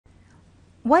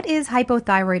What is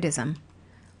hypothyroidism?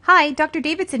 Hi, Dr.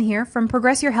 Davidson here from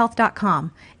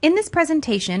ProgressYourHealth.com. In this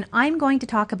presentation, I'm going to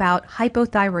talk about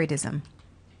hypothyroidism.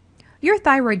 Your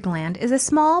thyroid gland is a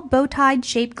small bow-tied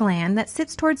shaped gland that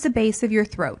sits towards the base of your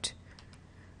throat.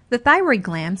 The thyroid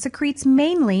gland secretes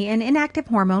mainly an inactive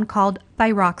hormone called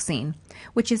thyroxine,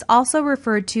 which is also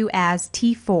referred to as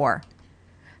T4.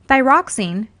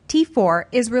 Thyroxine, T4,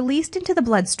 is released into the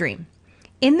bloodstream.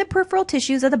 In the peripheral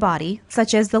tissues of the body,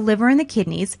 such as the liver and the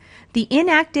kidneys, the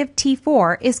inactive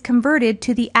T4 is converted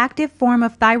to the active form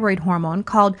of thyroid hormone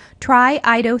called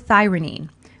triiodothyronine,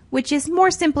 which is more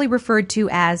simply referred to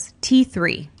as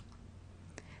T3.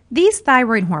 These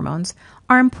thyroid hormones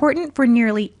are important for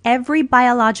nearly every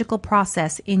biological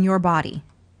process in your body.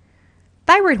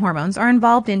 Thyroid hormones are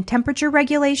involved in temperature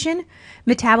regulation,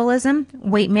 metabolism,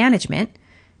 weight management,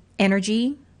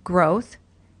 energy, growth,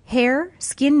 hair,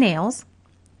 skin, nails,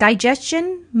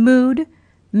 digestion, mood,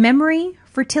 memory,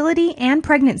 fertility and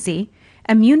pregnancy,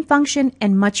 immune function,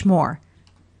 and much more.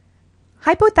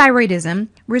 Hypothyroidism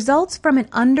results from an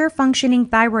under-functioning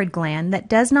thyroid gland that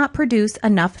does not produce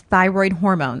enough thyroid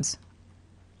hormones.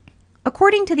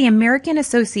 According to the American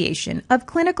Association of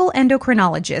Clinical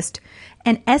Endocrinologists,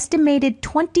 an estimated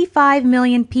 25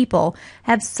 million people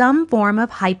have some form of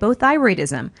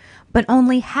hypothyroidism, but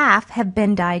only half have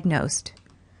been diagnosed.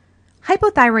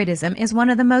 Hypothyroidism is one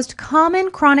of the most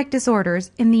common chronic disorders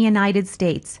in the United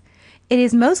States. It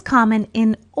is most common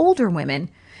in older women,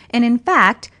 and in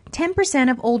fact, 10%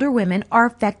 of older women are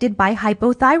affected by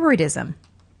hypothyroidism.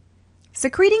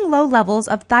 Secreting low levels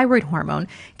of thyroid hormone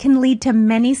can lead to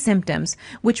many symptoms,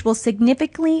 which will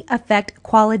significantly affect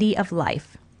quality of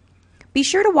life. Be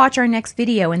sure to watch our next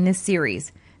video in this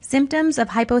series, Symptoms of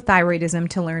Hypothyroidism,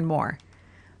 to learn more.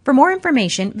 For more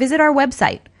information, visit our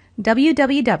website,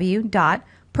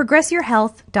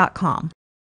 www.progressyourhealth.com.